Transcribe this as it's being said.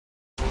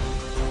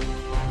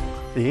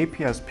The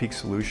APS Peak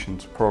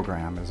Solutions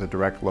program is a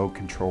direct load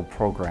control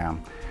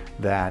program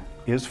that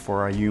is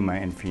for our Yuma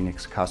and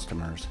Phoenix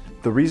customers.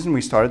 The reason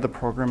we started the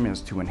program is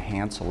to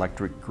enhance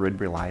electric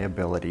grid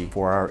reliability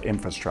for our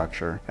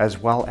infrastructure, as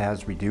well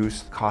as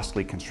reduce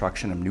costly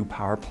construction of new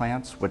power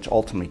plants, which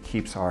ultimately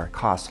keeps our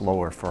costs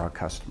lower for our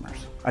customers.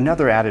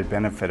 Another added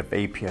benefit of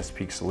APS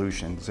Peak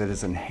Solutions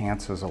is it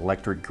enhances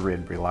electric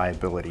grid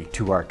reliability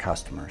to our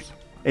customers.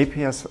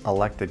 APS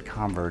elected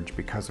Comverge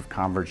because of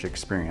Comverge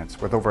experience.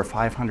 With over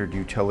 500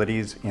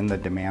 utilities in the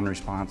demand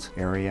response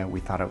area, we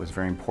thought it was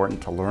very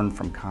important to learn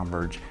from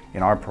Comverge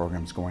in our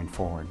programs going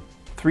forward.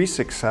 3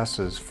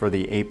 successes for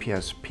the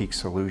APS Peak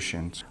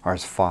Solutions are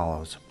as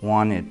follows.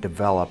 1, it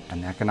developed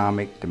an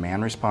economic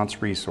demand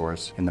response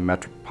resource in the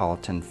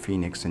metropolitan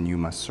Phoenix and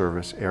Yuma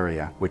service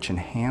area, which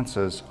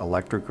enhances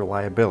electric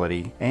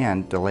reliability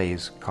and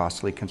delays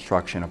costly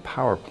construction of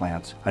power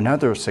plants.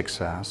 Another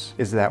success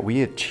is that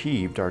we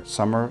achieved our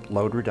summer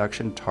load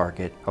reduction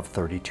target of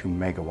 32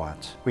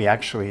 megawatts. We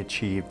actually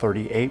achieved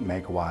 38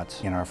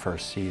 megawatts in our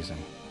first season.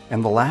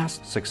 And the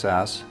last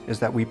success is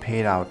that we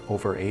paid out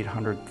over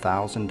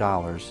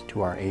 $800,000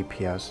 to our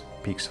APS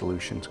Peak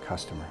Solutions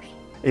customers.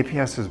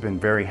 APS has been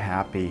very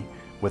happy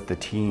with the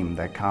team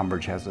that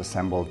Comverge has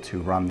assembled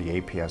to run the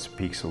APS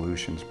Peak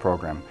Solutions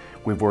program.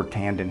 We've worked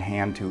hand in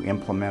hand to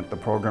implement the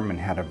program and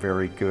had a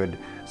very good,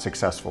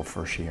 successful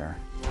first year.